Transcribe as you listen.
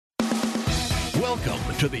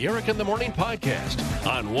Welcome to the Eric in the Morning podcast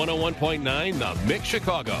on 101.9 The Mix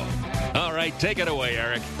Chicago. All right, take it away,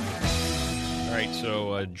 Eric. All right,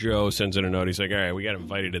 so Joe sends in a note. He's like, all right, we got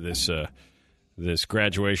invited to this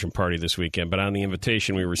graduation party this weekend, but on the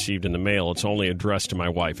invitation we received in the mail, it's only addressed to my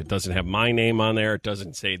wife. It doesn't have my name on there. It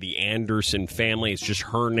doesn't say the Anderson family. It's just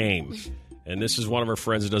her name. And this is one of her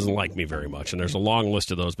friends that doesn't like me very much. And there's a long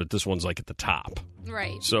list of those, but this one's like at the top.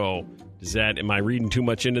 Right. So am I reading too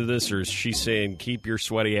much into this, or is she saying, keep your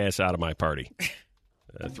sweaty ass out of my party?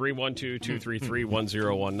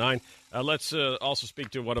 312-233-1019. Let's also speak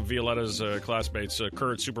to one of Violetta's classmates,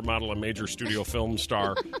 current supermodel and major studio film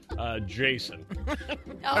star, Jason.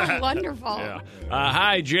 Oh, wonderful. Yeah.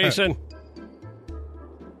 Hi, Jason.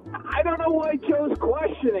 I don't know why Joe's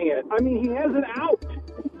questioning it. I mean, he has an out.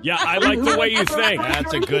 Yeah, I like the way you think.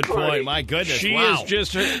 That's a good point. My goodness, She wow. is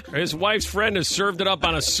just, his wife's friend has served it up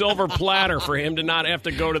on a silver platter for him to not have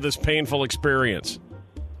to go to this painful experience.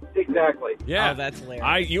 Exactly. Yeah. Oh, that's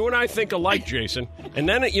hilarious. You and I think alike, Jason. And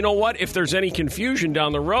then, you know what? If there's any confusion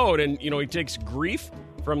down the road and, he takes grief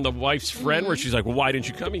from the wife's friend where she's like, well, why didn't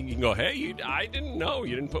you come? You can go, hey, I didn't know.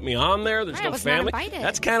 You didn't put me on there. There's Right, I no was not family. invited.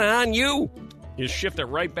 That's kind of on you. You shift it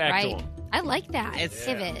right back to Right. him. I like that.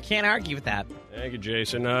 Pivot. Can't argue with that. Thank you,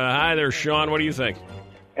 Jason. Hi there, Sean. What do you think?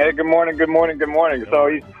 Hey, good morning. So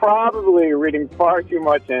he's probably reading far too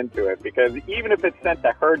much into it, because even if it's sent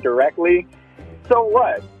to her directly, so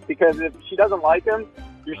what? Because if she doesn't like him,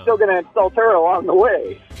 you're still going to insult her along the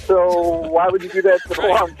way. So why would you do that to the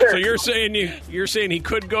long term? So you're saying he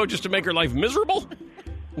could go just to make her life miserable?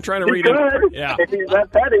 I'm trying to He read it. could, Yeah. if he's that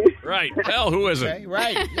petty. Right. Hell, who isn't? Okay,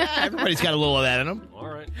 right. Yeah, everybody's got a little of that in them. All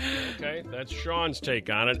right. Okay, that's Sean's take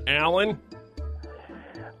on it. Alan?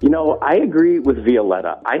 I agree with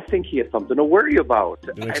Violetta. I think he has something to worry about.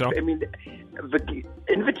 You think so? I mean, the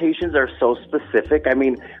invitations are so specific. I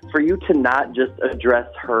mean, for you to not just address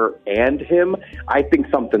her and him, I think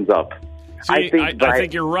something's up. See, I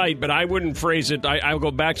think you're right, but I wouldn't phrase it. I'll go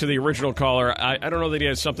back to the original caller. I don't know that he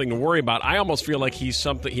has something to worry about. I almost feel like he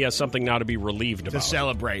has something now to be relieved about. To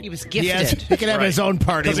celebrate. He was gifted. He can have his own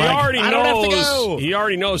party. Because I don't have to go. He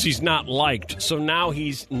already knows he's not liked. So now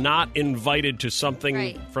he's not invited to something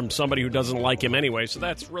Right. from somebody who doesn't like him anyway. So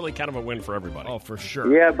that's really kind of a win for everybody. Oh, for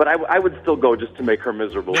sure. Yeah, but I would still go just to make her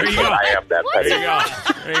miserable. There you because go. I am that There petty. you go.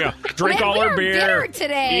 There you go. Drink Man, all we her were beer. bitter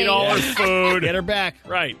today. Eat all her food. Get her back.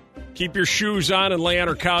 Right. Keep your shoes on and lay on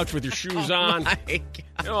her couch with your shoes on. My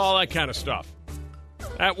God. All that kind of stuff.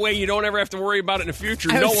 That way you don't ever have to worry about it in the future.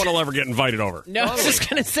 No one will ever get invited over. No, I was just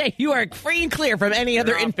going to say, you are free and clear from any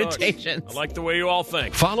other invitations. I like the way you all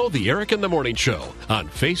think. Follow the Eric in the Morning Show on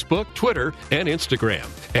Facebook, Twitter, and Instagram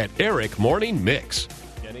at Eric Morning Mix.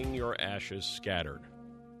 Getting your ashes scattered.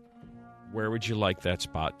 Where would you like that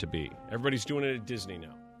spot to be? Everybody's doing it at Disney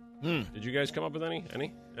now. Did you guys come up with any?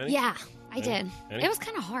 Yeah, I did. Any? It was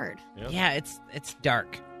kind of hard. Yeah, it's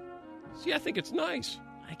dark. See, I think it's nice.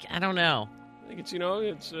 I don't know. I think it's,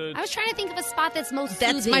 it's... I was trying to think of a spot that's most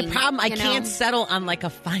That's soothing, my problem. I you know? can't settle on like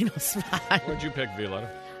a final spot. What'd you pick, Violetta?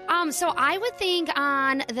 So I would think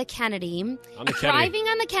on the Kennedy. On the Kennedy. Driving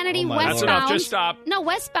on the Kennedy Oh, my westbound. That's enough. Just stop. No,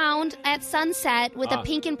 westbound at sunset with a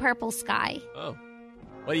pink and purple sky. Oh.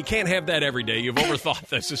 Well, you can't have that every day. You've overthought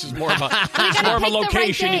this. This is more of a, gotta more of a pick the right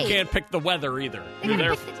location. You day. can't pick the weather either. You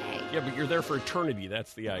gotta pick the day. Yeah, but you're there for eternity.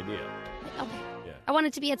 That's the idea. Okay. Yeah. I want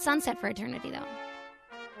it to be at sunset for eternity, though.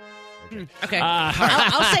 Okay. Uh-huh.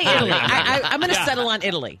 I'll say Italy. I'm going to settle on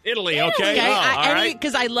Italy. Italy, okay. Okay. Oh, all right.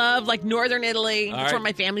 Because I love like northern Italy. All That's right. where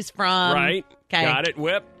my family's from. Right. Okay. Got it.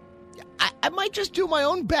 Whip. I might just do my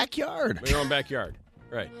own backyard. Your own backyard.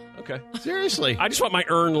 Right. Okay. Seriously. I just want my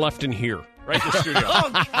urn left in here, right in the studio.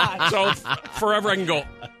 Oh, God. So forever I can go,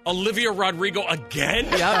 Olivia Rodrigo again?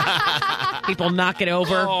 People knock it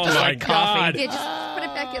over. Oh, just my like coffee. God. Yeah, just put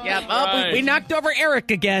it back in Yep. there. Oh, Right. we knocked over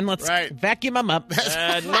Eric again. Let's Right. vacuum him up.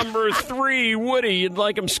 Number 3, Woody, you'd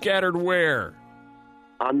like him scattered where?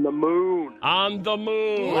 On the moon. On the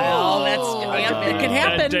moon. Well, it could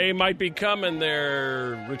happen. That day might be coming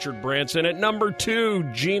there, Richard Branson. At number 2,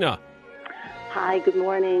 Gina. Hi, good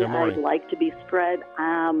morning. Good morning. I'd like to be spread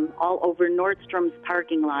all over Nordstrom's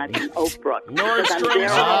parking lot in Oak Brook. Because I'm Nordstrom's. there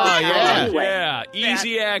all the time anyway. Yeah,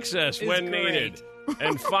 easy access when great. needed.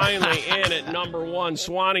 And finally, in at number 1,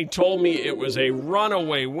 Swanee told me it was a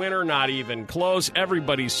runaway winner, not even close.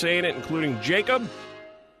 Everybody's saying it, including Jacob.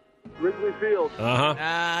 Wrigley Field.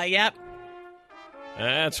 Uh-huh. Yep.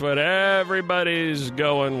 That's what everybody's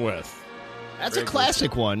going with. That's a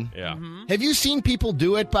classic one. Yeah. Have you seen people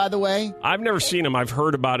do it, by the way? I've never seen them. I've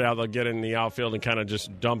heard about how they'll get in the outfield and kind of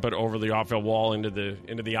just dump it over the outfield wall into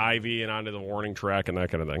the ivy and onto the warning track and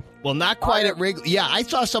that kind of thing. Well, not quite at Wrigley. Yeah, I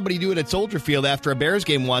saw somebody do it at Soldier Field after a Bears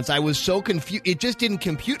game once. I was so confused. It just didn't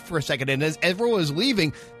compute for a second. And as everyone was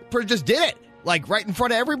leaving, just did it. Like right in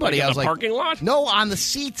front of everybody. Like in I was the parking lot? No, on the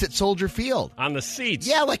seats at Soldier Field. On the seats?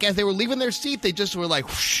 Yeah, like as they were leaving their seat, they just were like,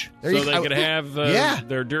 whoosh. So they could have,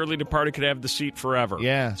 their dearly departed could have the seat forever.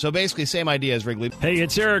 Yeah, so basically same idea as Wrigley. Hey,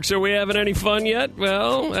 it's Eric. So we having any fun yet?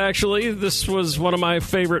 Well, actually, this was one of my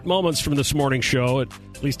favorite moments from this morning show. At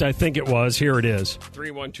least I think it was. Here it is.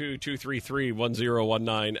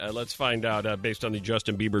 312-233-1019. Let's find out, based on the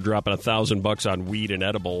Justin Bieber dropping $1,000 on weed and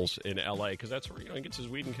edibles in L.A., because that's where he gets his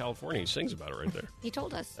weed in California. He sings about it right there. He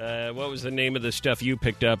told us. What was the name of the stuff you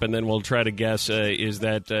picked up? And then we'll try to guess, is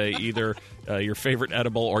that either your favorite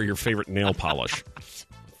edible or your favorite nail polish?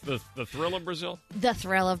 The Thrill of Brazil? The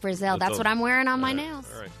Thrill of Brazil. That's what I'm wearing on my nails.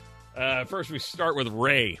 All right. First, we start with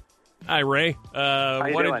Ray. Hi, Ray. How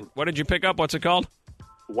you doing? What did you pick up? What's it called?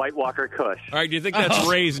 White Walker Kush. All right, do you think that's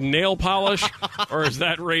Ray's nail polish, or is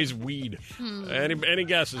that Ray's weed? Any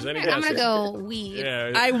guesses? Any guesses? I'm going to go weed.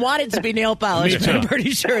 Yeah. I want it to be nail polish, but I'm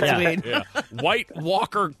pretty sure it's weed. Yeah. White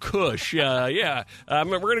Walker Kush. Yeah.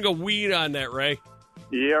 We're going to go weed on that, Ray.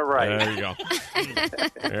 Yeah, right. There you go.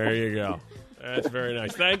 There you go. That's very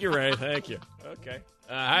nice. Thank you, Ray. Thank you. Okay.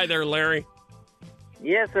 Hi there, Larry.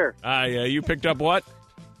 Yes, sir. You picked up what?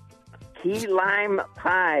 Key lime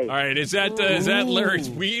pie. All right, is that Larry's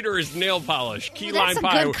weed or his nail polish? Key lime That's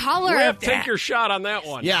pie. a good color. Rip, take your shot on that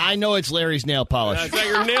one. Yeah, I know it's Larry's nail polish. Is that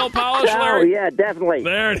your nail polish, Larry? Oh, yeah, definitely.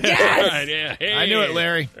 There it is. Yes! All right, yeah. Hey, I knew it,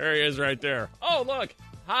 Larry. There he is right there. Oh, look.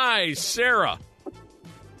 Hi, Sarah.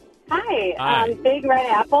 Hi. Big Red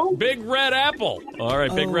Apple. Big Red Apple. All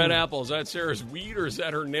right, Big Red Apple. Is that Sarah's weed or is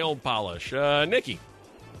that her nail polish? Nikki.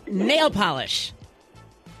 Nail polish.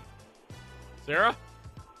 Sarah?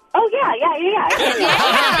 Oh, yeah.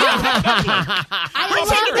 I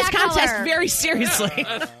take this contest very seriously.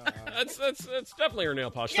 That's definitely her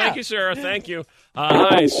nail polish. Yeah. Thank you, Sarah. Thank you.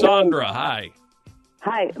 Hi, Sandra. Hi.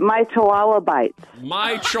 Hi, my Chihuahua bites.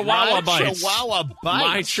 My Chihuahua bites. Chihuahua bites.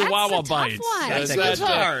 My Chihuahua That's a tough bites. one. That's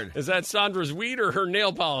hard. Is that Sandra's weed or her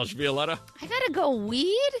nail polish, Violetta? I got to go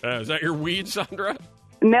weed? Is that your weed, Sandra?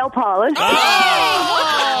 Nail polish.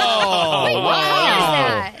 Oh! Wait, what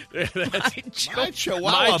color is that?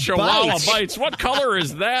 My Chihuahua bites. bites. What color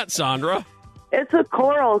is that, Sandra? It's a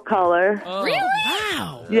coral color. Really?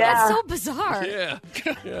 Wow. Yeah. That's so bizarre. Yeah.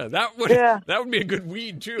 That would be a good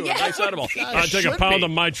weed too. Yeah. A nice edible. I'll take a pound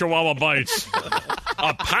of my Chihuahua bites.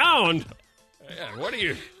 A pound? Yeah, what are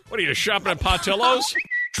you shopping at Portillo's?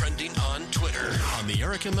 Trending on Twitter on the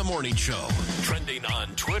Eric in the Morning Show. Trending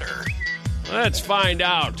on Twitter. Let's find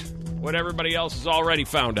out what everybody else has already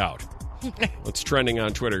found out. What's trending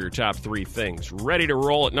on Twitter? Your top 3 things. Ready to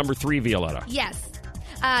roll at number 3, Violetta. Yes.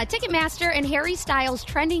 Ticketmaster and Harry Styles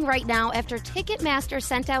trending right now after Ticketmaster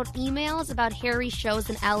sent out emails about Harry's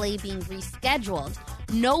shows in LA being rescheduled.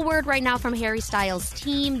 No word right now from Harry Styles'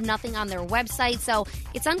 team, nothing on their website, so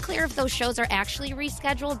it's unclear if those shows are actually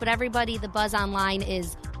rescheduled, but everybody, the buzz online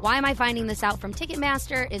is, why am I finding this out from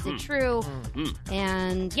Ticketmaster? Is it true?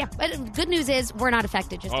 And yeah, but good news is we're not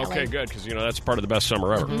affected, just okay, LA. good, because that's part of the best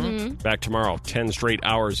summer ever. Back tomorrow, 10 straight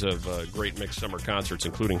hours of great mixed summer concerts,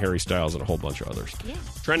 including Harry Styles and a whole bunch of others. Yeah.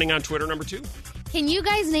 Trending on Twitter, number 2. Can you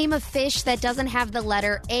guys name a fish that doesn't have the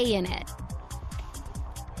letter A in it?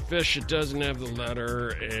 Fish, it doesn't have the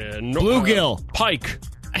letter. Bluegill. Pike.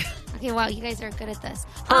 Okay, wow, you guys are good at this.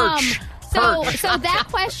 Perch. So that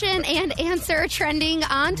question and answer trending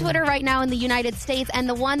on Twitter right now in the United States, and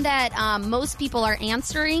the one that most people are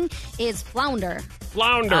answering is flounder.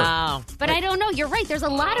 Flounder. Oh. But I don't know. You're right. There's a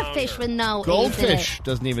lot of fish with no Goldfish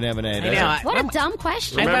doesn't even have an A. I know. What a dumb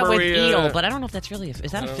question. I went Remember with we, eel, but I don't know if that's really is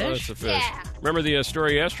that a fish? That's a fish. Yeah. Remember the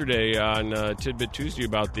story yesterday on Tidbit Tuesday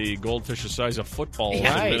about the goldfish the size of footballs in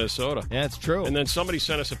Minnesota? Yeah, it's true. And then somebody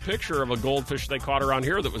sent us a picture of a goldfish they caught around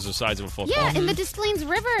here that was the size of a football. Yeah, in the Des Plaines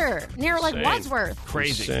River near Insane. Wadsworth.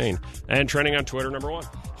 Crazy. Insane. And trending on Twitter, number 1.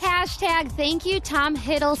 Hashtag thank you Tom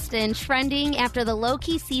Hiddleston trending after the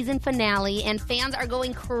Loki season finale, and fans are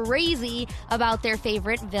going crazy about their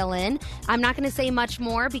favorite villain. I'm not going to say much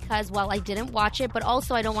more because, well, I didn't watch it, but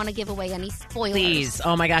also I don't want to give away any spoilers. Please.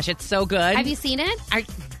 Oh my gosh, it's so good. Have you seen it?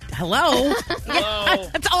 Hello? Hello.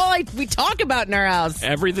 That's all we talk about in our house.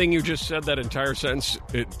 Everything you just said, that entire sentence,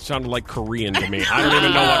 it sounded like Korean to me. I don't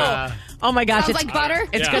even know what Oh my gosh, Sounds like butter.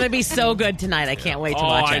 It's Yeah. going to be so good tonight. I can't wait to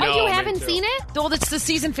watch I it. know. Oh, you me haven't too. seen it? Well, it's the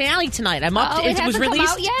season finale tonight. I'm up. Oh, it was hasn't come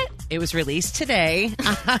released out yet? It was released today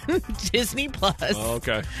on Disney Plus. Oh,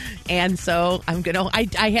 okay. And so I'm gonna.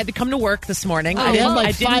 I had to come to work this morning. I had I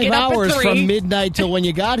like didn't 5 get up at hours 3. from midnight till when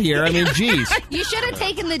you got here. I mean, geez. You should have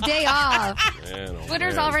taken the day off. Man, oh,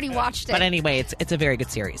 Twitter's man. already watched it. But anyway, it's a very good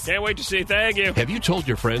series. Can't wait to see. Thank you. Have you told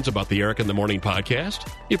your friends about the Eric in the Morning podcast?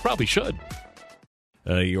 You probably should.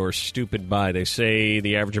 Your stupid buy. They say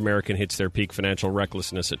the average American hits their peak financial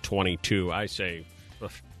recklessness at 22. I say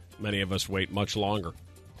many of us wait much longer.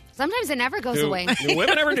 Sometimes it never goes away. Do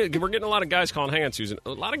women ever do? We're getting a lot of guys calling. Hang on, Susan.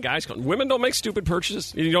 A lot of guys calling. Women don't make stupid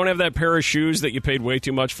purchases. You don't have that pair of shoes that you paid way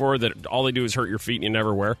too much for that all they do is hurt your feet and you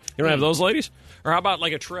never wear. You don't have those ladies? Or how about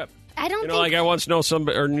like a trip? I don't You know, think... like I once knew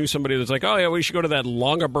somebody that's like, oh yeah, we should go to that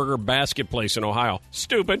Longaberger basket place in Ohio.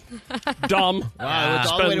 Stupid, dumb. Wow, it's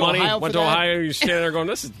all the way spend to money. Ohio Went for to that? Ohio. You're standing there going,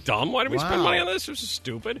 this is dumb. Why did we spend Wow. money on this? This is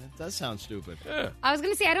stupid. That does sound stupid. Yeah. I was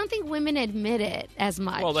going to say, I don't think women admit it as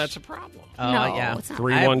much. Well, that's a problem. Oh No, yeah, it's not.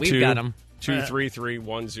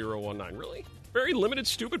 312-233-1019. Really? Very limited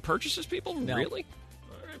stupid purchases, people? No. Really?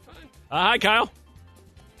 All right, fine. Hi, Kyle.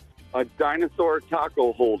 A dinosaur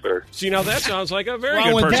taco holder. See, now that sounds like a very Wrong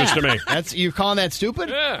good with purchase that? to me. That's you're calling that stupid?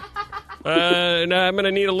 Yeah. Now I'm going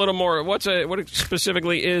to need a little more. What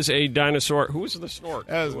specifically is a dinosaur? Who was the snort?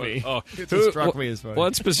 That was me. Oh, It just struck me as funny.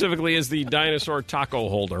 What specifically is the dinosaur taco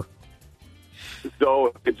holder?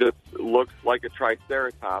 So it just looks like a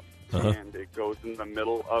triceratops, Uh-huh. and it goes in the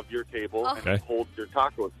middle of your table and Okay. holds your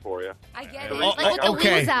tacos for you. I get it. Oh, It's like with the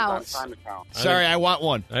okay. lose out. On time account. Sorry, I want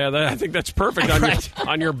one. Yeah, I think that's perfect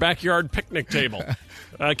on your backyard picnic table.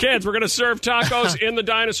 Kids, we're going to serve tacos in the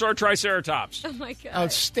dinosaur triceratops. Oh, my God.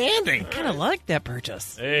 Outstanding. I kind of like that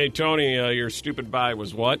purchase. Hey, Tony, your stupid buy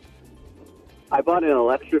was what? I bought an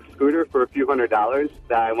electric scooter for a few $100s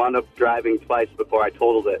that I wound up driving twice before I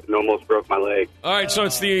totaled it and almost broke my leg. All right, so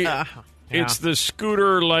it's the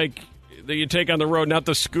scooter like that you take on the road, not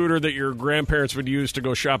the scooter that your grandparents would use to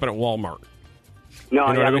go shopping at Walmart. No,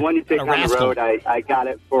 You know what I the mean? one you take A on the rascal. road, I got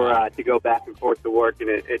it for to go back and forth to work,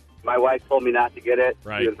 and my wife told me not to get it.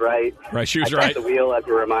 Right. She was right. Right, she was I right. got the wheel as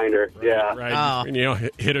a reminder. Yeah. Right. Oh.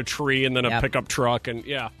 And, hit a tree and then a Yep. pickup truck. And,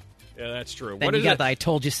 yeah, that's true. Then What you is got it? the I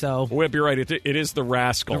told you so. Whip, you're right. It is the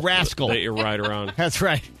rascal. The rascal. That you ride around. That's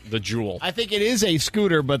right. The jewel. I think it is a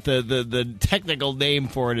scooter, but the technical name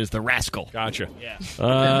for it is the rascal. Gotcha.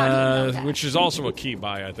 Yeah. Which is also a key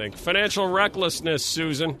buy, I think. Financial recklessness,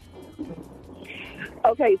 Susan.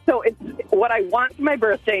 Okay, so it's what I want for my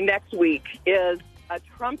birthday next week is a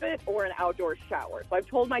trumpet or an outdoor shower. So I've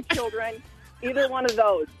told my children either one of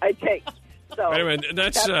those I take. So Wait a minute,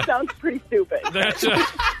 that sounds pretty stupid. That's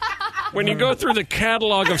when you go through the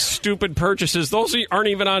catalog of stupid purchases, those aren't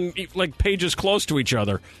even on like pages close to each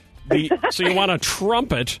other. So you want a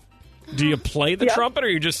trumpet. Do you play the Yep. trumpet or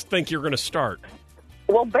you just think you're going to start?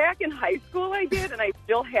 Well, back in high school I did, and I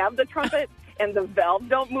still have the trumpet, and the valves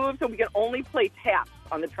don't move, so we can only play taps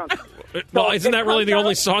on the trumpet. Well, So isn't it that really comes the only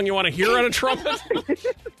out- song you want to hear on a trumpet?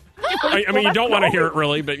 I mean, you don't want to hear it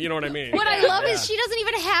really, but you know what I mean. What I love is she doesn't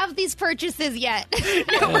even have these purchases yet.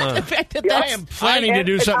 The fact that I am planning to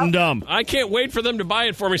do something dumb. I can't wait for them to buy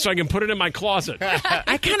it for me so I can put it in my closet.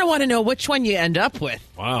 I kind of want to know which one you end up with.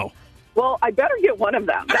 Wow. Well, I better get one of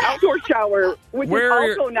them. The outdoor shower, which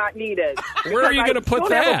Where- is also not needed. Where are you because going to I put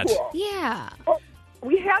don't have a that? pool. Yeah. Well,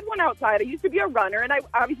 we had one outside. I used to be a runner, and I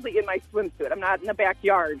obviously in my swimsuit. I'm not in the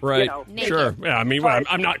backyard. Right. You know. Sure. Yeah, I mean, But-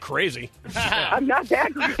 I'm not crazy. I'm not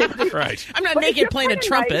that crazy. Right. I'm not But it's naked just playing a kinda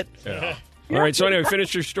trumpet. Yeah. All right, so anyway,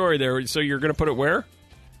 finish your story there. So you're going to put it where?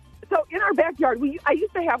 So in our backyard, I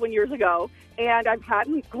used to have one years ago, and I've had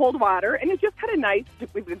in cold water, and it's just kind of nice.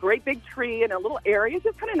 We've got a great big tree and a little area. It's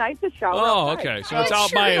just kind of nice to shower. Oh, outside. okay. So it's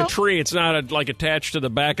out by a tree. It's not like attached to the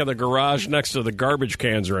back of the garage next to the garbage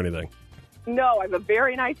cans or anything. No, I have a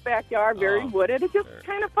very nice backyard, very wooded. It's just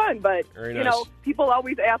kind of fun, but Very you nice. know, people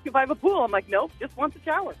always ask if I have a pool. I'm like, nope, just want the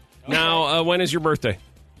shower. Now, when is your birthday?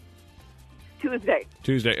 Tuesday.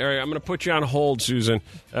 Tuesday. All right, I'm going to put you on hold, Susan.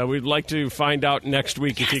 We'd like to find out next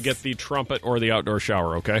week if you get the trumpet or the outdoor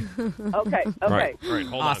shower, okay? Okay, All right,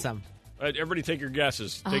 hold Awesome. on. Everybody take your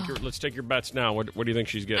guesses. Let's take your bets now. What do you think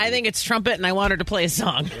she's getting? I think it's trumpet, and I want her to play a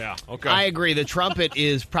song. Yeah, okay. I agree. The trumpet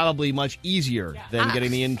is probably much easier than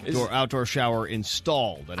getting the outdoor shower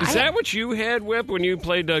installed. Is that what you had, Whip, when you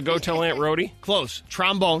played Go Tell Aunt Rhody? Close.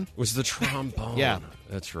 Trombone. Was the trombone. Yeah.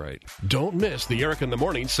 That's right. Don't miss the Eric in the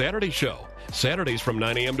Morning Saturday show. Saturdays from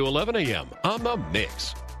 9 a.m. to 11 a.m. on The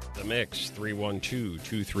Mix. The Mix,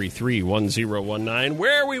 312-233-1019.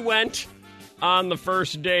 Where we went on the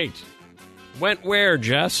first date. Went where,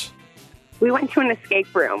 Jess? We went to an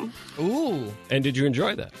escape room. Ooh. And did you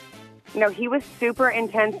enjoy that? No, he was super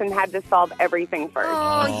intense and had to solve everything first.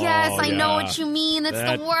 Oh, yes, I know yeah. what you mean.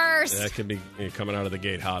 That's the worst. That could be coming out of the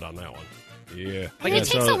gate hot on that one. Yeah. And it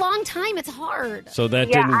takes a long time. It's hard. So that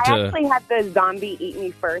Yeah, didn't... I actually had the zombie eat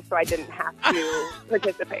me first, so I didn't have to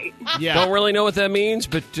participate. Yeah. Don't really know what that means,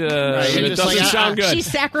 but it doesn't sound good. She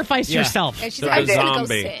sacrificed herself. Yeah, she said, I did. Go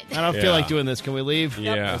sit. I don't feel like doing this. Can we leave?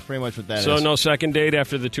 Yeah. That's pretty much what that is. So no second date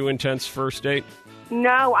after the too intense first date?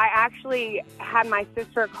 No, I actually had my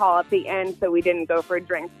sister call at the end, so we didn't go for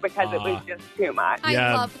drinks because it was just too much.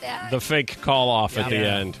 I love that. The fake call off at the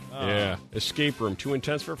Yeah. end. Yeah. Escape room. Too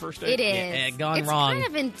intense for a first date? It is. gone it's wrong. It's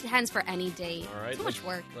kind of intense for any date. All right. Too much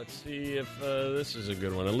work. Let's see if this is a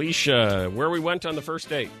good one. Alicia, where we went on the first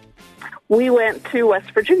date? We went to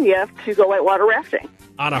West Virginia to go whitewater rafting.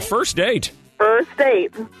 On a first date? First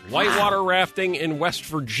date. Whitewater rafting in West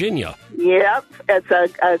Virginia. Yep. It's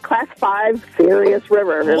a Class 5 serious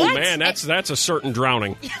river. Oh, man, that's a certain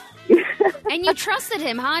drowning. And you trusted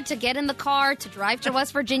him, huh? To get in the car, to drive to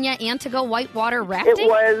West Virginia, and to go whitewater rafting? It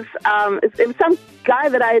was some guy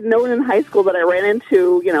that I had known in high school that I ran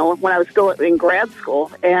into, when I was still in grad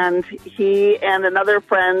school. And he and another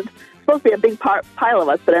friend, supposed to be a big pile of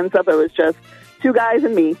us, but ends up it was just two guys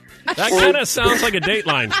and me. That kind of sounds like a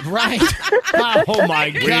Dateline. Right. Oh,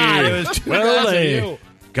 my God. It was Well, they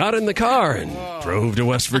got in the car and drove to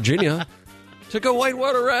West Virginia to go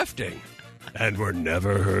whitewater rafting. And were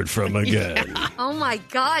never heard from again. Oh, my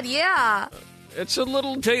God, yeah. It's a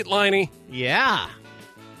little Dateline-y. Yeah.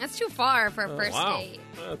 That's too far for a first date.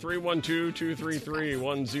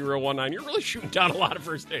 312-233-1019. You're really shooting down a lot of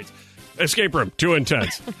first dates. Escape room, too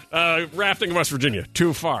intense. Rafting in West Virginia,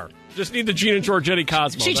 too far. Just need the Gene and Georgetti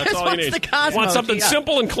Cosmo. She That's just all wants you need. the Cosmo. Want something Yeah.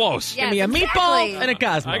 simple and close. Yes, Give me a meatball exactly. and a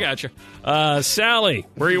Cosmo. I got you. Sally,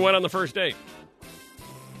 where you went on the first date?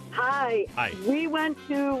 Hi. Hi. We went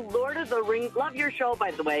to Lord of the Rings. Love your show,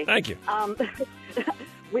 by the way. Thank you.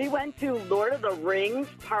 We went to Lord of the Rings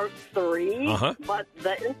Part 3. Uh-huh. But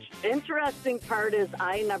the interesting part is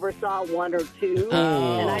I never saw 1 or 2.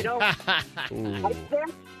 Oh. And I don't like that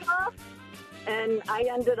stuff. And I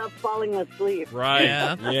ended up falling asleep. Right.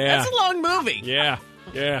 Yeah. Yeah. That's a long movie. Yeah.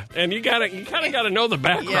 Yeah. And you kind of got to know the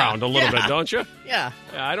background a little bit, don't you? Yeah.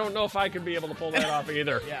 Yeah, I don't know if I could be able to pull that off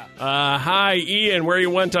either. Yeah. Hi, Ian, where you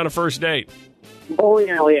went on a first date? Bowling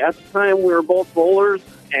alley. At the time, we were both bowlers,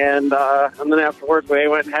 and then afterwards, we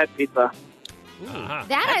went and had pizza. Uh-huh.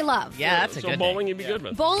 That I love. Yeah, that's a So good bowling you'd be good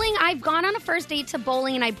with. Bowling, I've gone on a first date to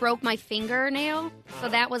bowling and I broke my fingernail. So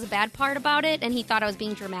that was a bad part about it. And he thought I was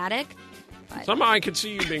being dramatic. But Somehow I could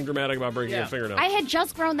see you being dramatic about breaking your fingernail. I had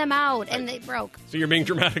just grown them out and they broke. So you're being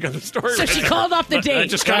dramatic on the story. So she called off the date. That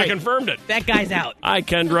just kind of confirmed it. That guy's out. Hi,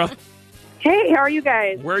 Kendra. Hey, how are you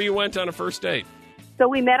guys? Where you went on a first date? So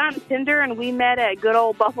we met on Tinder, and we met at good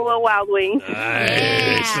old Buffalo Wild Wings.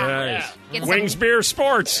 Nice. Nice. Get Wings Beer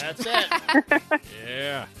Sports. That's it.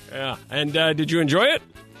 Yeah. And did you enjoy it?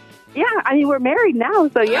 Yeah, I mean, we're married now,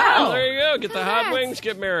 so yeah. Oh, there you go. Get the hot wings,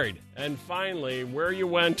 get married. And finally, where you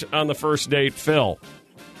went on the first date, Phil?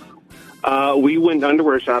 We went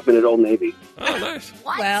underwear shopping at Old Navy. Oh, nice.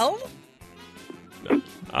 Well,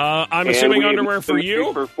 I'm And assuming we- underwear for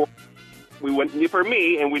you? We went for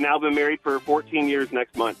me, and we've now been married for 14 years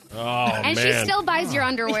next month. Oh, And man. she still buys your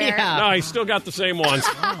underwear. No, he's still got the same ones.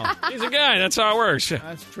 He's a guy. That's how it works.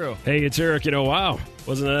 That's true. Hey, it's Eric. Wow.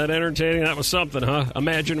 Wasn't that entertaining? That was something, huh?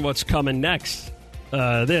 Imagine what's coming next.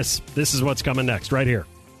 This is what's coming next right here.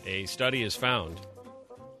 A study has found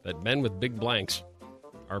that men with big blanks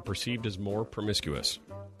are perceived as more promiscuous.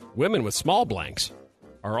 Women with small blanks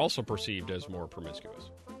are also perceived as more promiscuous.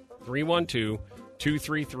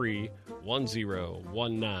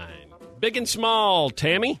 312-233-1019. Big and small,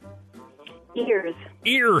 Tammy? Ears.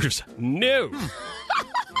 Ears. No.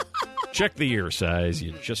 Check the ear size.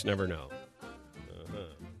 You just never know.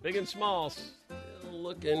 Big and small. Still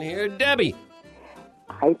looking here. Debbie.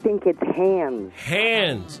 I think it's hands.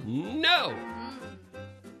 Hands. No.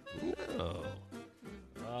 No.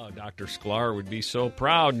 Oh, Dr. Sklar would be so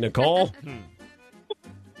proud. Nicole.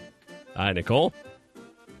 Hi, Nicole.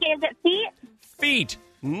 Is it feet? Feet.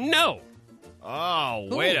 No. Oh,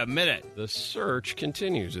 wait a minute. The search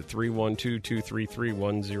continues at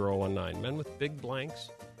 312-233-1019. Men with big blanks,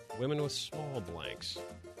 women with small blanks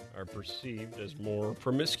are perceived as more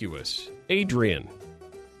promiscuous. Adrian.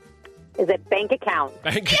 Is it bank account?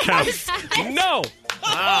 Bank account. No.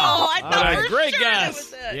 Oh, I thought What a for great sure that guess.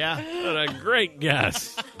 was it. Yeah. What a great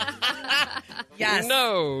guess. Yes.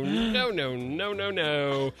 No.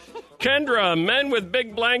 Kendra, men with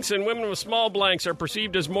big blanks and women with small blanks are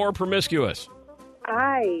perceived as more promiscuous.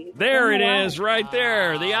 Eyes. There it is, right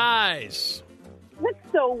there. The eyes.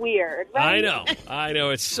 That's so weird. Right? I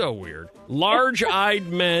know. It's so weird. Large-eyed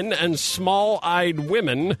men and small-eyed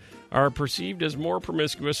women are perceived as more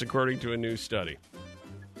promiscuous, according to a new study.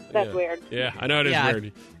 That's weird. Yeah, I know it is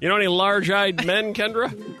weird. You know any large-eyed men,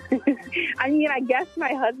 Kendra? I mean, I guess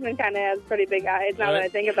my husband kind of has pretty big eyes now that I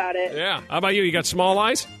think about it. Yeah. How about you? You got small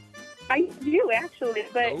eyes? I do, actually,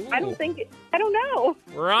 but I don't know.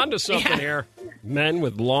 We're on to something here. Men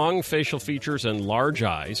with long facial features and large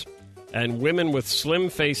eyes and women with slim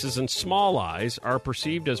faces and small eyes are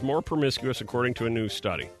perceived as more promiscuous, according to a new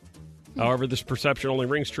study. However, this perception only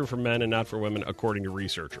rings true for men and not for women, according to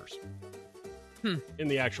researchers. In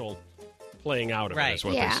the actual playing out of it, is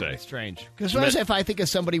what they say. Strange. Because if I think of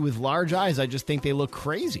somebody with large eyes, I just think they look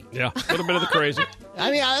crazy. Yeah, a little bit of the crazy. I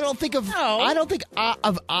mean, I don't think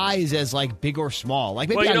of eyes as like big or small. Like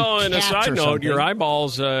maybe and a side note, your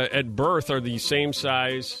eyeballs at birth are the same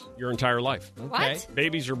size your entire life. Okay. What?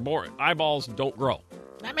 Babies are born. Eyeballs don't grow.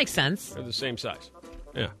 That makes sense. They're the same size.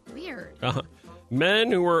 Yeah. Weird.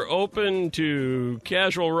 Men who were open to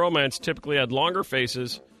casual romance typically had longer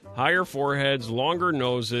faces, higher foreheads, longer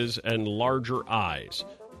noses, and larger eyes.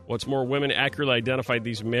 What's more, women accurately identified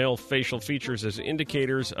these male facial features as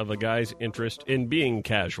indicators of a guy's interest in being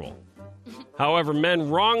casual. However, men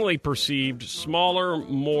wrongly perceived smaller,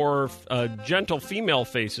 more gentle female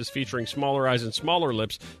faces featuring smaller eyes and smaller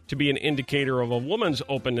lips to be an indicator of a woman's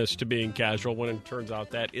openness to being casual, when it turns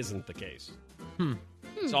out that isn't the case.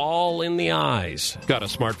 It's all in the eyes. Got a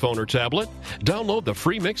smartphone or tablet? Download the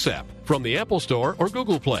free Mix app from the Apple Store or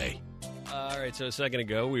Google Play. All right, so a second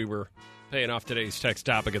ago, we were paying off today's text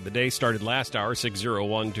topic of the day. Started last hour,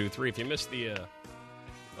 60123. If you missed the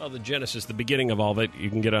genesis, the beginning of all of it,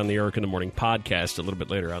 you can get on the Eric in the Morning podcast a little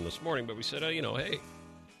bit later on this morning. But we said, hey,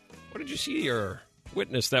 what did you see or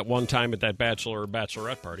witness that one time at that bachelor or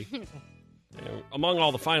bachelorette party? Among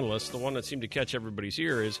all the finalists, the one that seemed to catch everybody's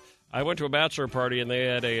ear is, I went to a bachelor party and they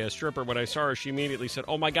had a stripper. When I saw her, she immediately said,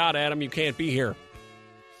 "Oh my God, Adam, you can't be here."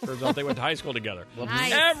 Turns out they went to high school together.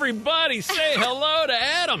 Nice. Everybody say hello to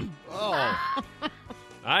Adam. Oh.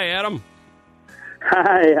 Hi, Adam.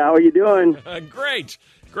 Hi, how are you doing? Great.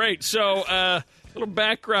 So, a little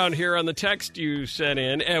background here on the text you sent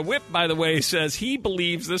in. Whip, by the way, says he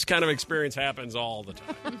believes this kind of experience happens all the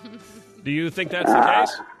time. Do you think that's the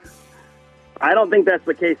case? I don't think that's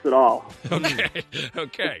the case at all.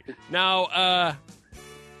 Okay. Now,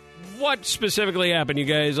 what specifically happened? You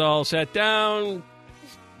guys all sat down.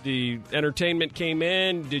 The entertainment came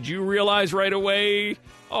in. Did you realize right away,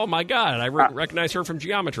 oh, my God, I recognize her from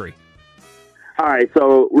Geometry? All right,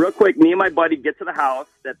 so real quick, me and my buddy get to the house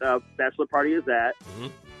that the bachelor party is at.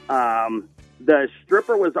 The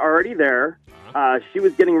stripper was already there. She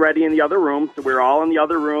was getting ready in the other room, so we were all in the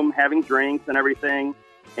other room having drinks and everything.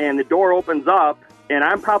 And the door opens up, and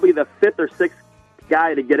I'm probably the fifth or sixth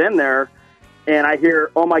guy to get in there. And I hear,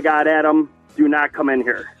 "Oh my God, Adam, do not come in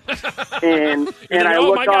here." And I look up.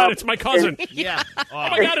 Oh my God, it's my cousin. Oh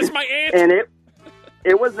my God, it's my aunt. And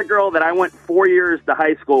it was the girl that I went 4 years to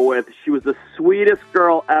high school with. She was the sweetest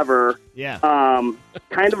girl ever. Yeah.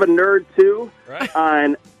 Kind of a nerd too. Right.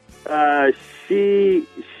 And she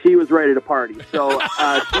was ready to party. So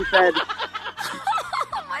she said.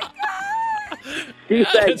 She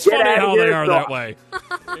said, it's "Get funny out of how here." they are So that way.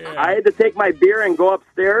 I had to take my beer and go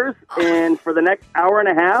upstairs, and for the next hour and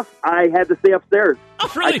a half, I had to stay upstairs.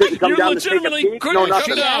 Really? I couldn't come You down to take a legitimately peek. couldn't No, come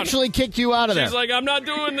nothing. She actually kicked you out of there. She's like, I'm not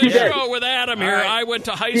doing the show with Adam here. Right. I went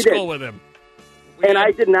to high She school did. with him. And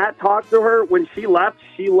I did not talk to her. When she left,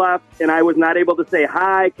 and I was not able to say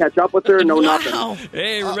hi, catch up with her, nothing.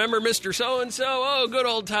 Hey, remember Mr. So-and-so? Oh, good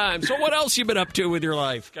old time. So what else you been up to with your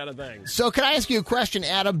life, kind of thing? So can I ask you a question,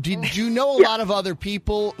 Adam? Did you know a lot of other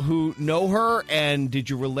people who know her, and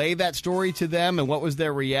did you relay that story to them, and what was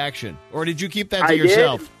their reaction? Or did you keep that to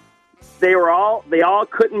yourself? They all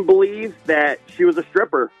couldn't believe that she was a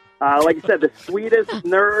stripper. Like I said, the sweetest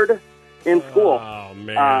nerd in school. Oh,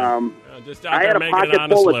 man. Just out I there had a making an pocket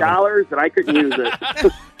honest full of living. dollars, and I couldn't use it.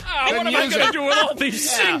 What am I going to do with all these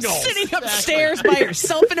singles? Sitting upstairs by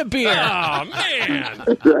yourself in a beer. Oh, man.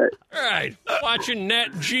 That's right. All right. Watching Nat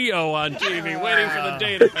Geo on TV, waiting for the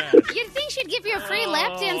day to pass. You'd think she'd give you a free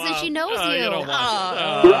lap dance if she knows you. You don't want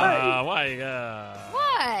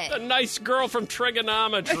What? A nice girl from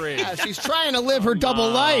trigonometry. Yeah, she's trying to live her double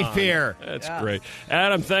life here. That's great.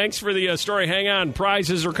 Adam, thanks for the story. Hang on.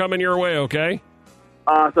 Prizes are coming your way, okay?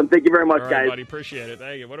 Awesome. Thank you very much, All right, guys. buddy. Appreciate it.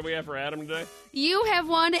 Thank you. What do we have for Adam today? You have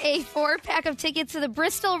won a 4-pack of tickets to the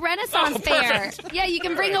Bristol Renaissance Fair. Perfect. Yeah, you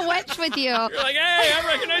can bring a wedge with you. You're like, hey, I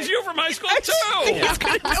recognize you from high school, too. He's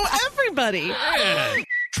got to know everybody. Yeah.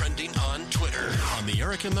 Trending on Twitter. on the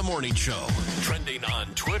Eric in the Morning Show. Trending on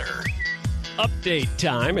Twitter. Update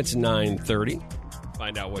time. It's 9:30.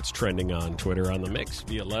 Find out what's trending on Twitter on the Mix.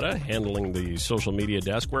 Violetta handling the social media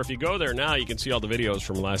desk, where if you go there now, you can see all the videos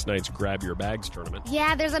from last night's Grab Your Bags tournament.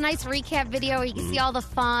 Yeah, there's a nice recap video where you can see all the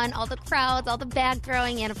fun, all the crowds, all the bag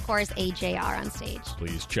throwing, and, of course, AJR on stage.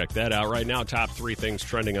 Please check that out right now. Top 3 things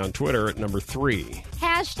trending on Twitter at number 3.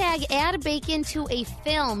 Hashtag add bacon to a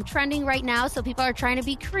film. Trending right now, so people are trying to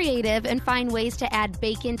be creative and find ways to add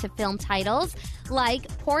bacon to film titles, like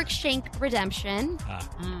Pork Shank Redemption,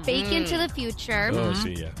 Bacon to the Future,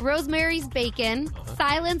 Rosemary's Bacon,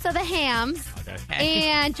 Silence of the Hams,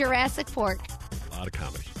 and Jurassic Pork. A lot of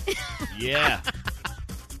comedy. Yeah.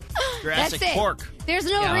 Jurassic That's it. Pork. There's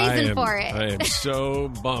no reason for it. I am so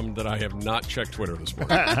bummed that I have not checked Twitter this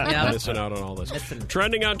morning. I'm missing out on all this.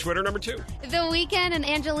 Trending on Twitter, number 2. The Weeknd and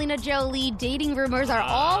Angelina Jolie dating rumors are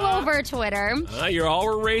all over Twitter. You all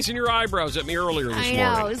were raising your eyebrows at me earlier this morning.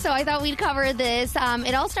 I know, so I thought we'd cover this.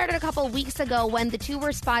 It all started a couple weeks ago when the two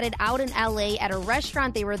were spotted out in L.A. at a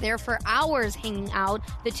restaurant. They were there for hours hanging out.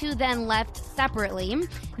 The two then left separately.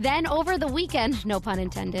 Then over the weekend, no pun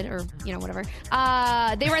intended, or, whatever,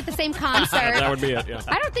 they were at the same concert. That would be it, yeah.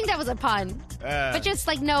 I don't think that was a pun, but just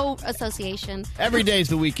like no association. Every day's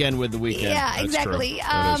the weekend with the weekend. Yeah, That's exactly.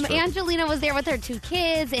 true. Angelina was there with her 2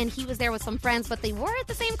 kids, and he was there with some friends, but they were at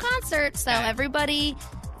the same concert, so everybody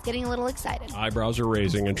is getting a little excited. Eyebrows are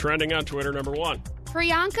raising. And trending on Twitter, number 1.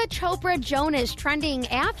 Priyanka Chopra Jonas trending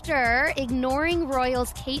after ignoring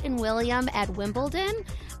royals Kate and William at Wimbledon.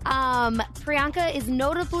 Priyanka is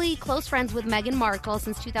notably close friends with Meghan Markle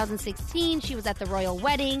since 2016. She was at the royal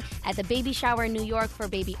wedding, at the baby shower in New York for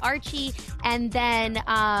baby Archie, and then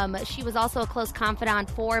she was also a close confidant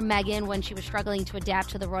for Meghan when she was struggling to adapt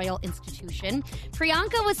to the royal institution.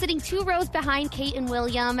 Priyanka was sitting 2 rows behind Kate and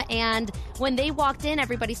William, and when they walked in,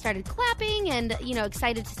 everybody started clapping and,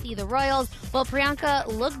 excited to see the royals. Well, Priyanka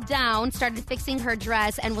looked down, started fixing her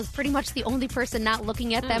dress, and was pretty much the only person not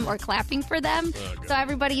looking at them or clapping for them. So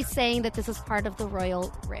everybody's saying that this is part of the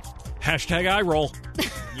royal rift. Hashtag eye roll.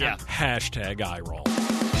 Yeah. Hashtag eye roll.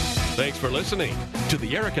 Thanks for listening to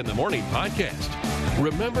the Eric in the Morning podcast.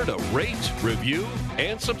 Remember to rate, review,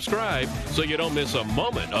 and subscribe so you don't miss a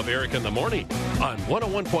moment of Eric in the Morning on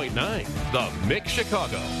 101.9 The Mix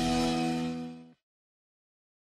Chicago.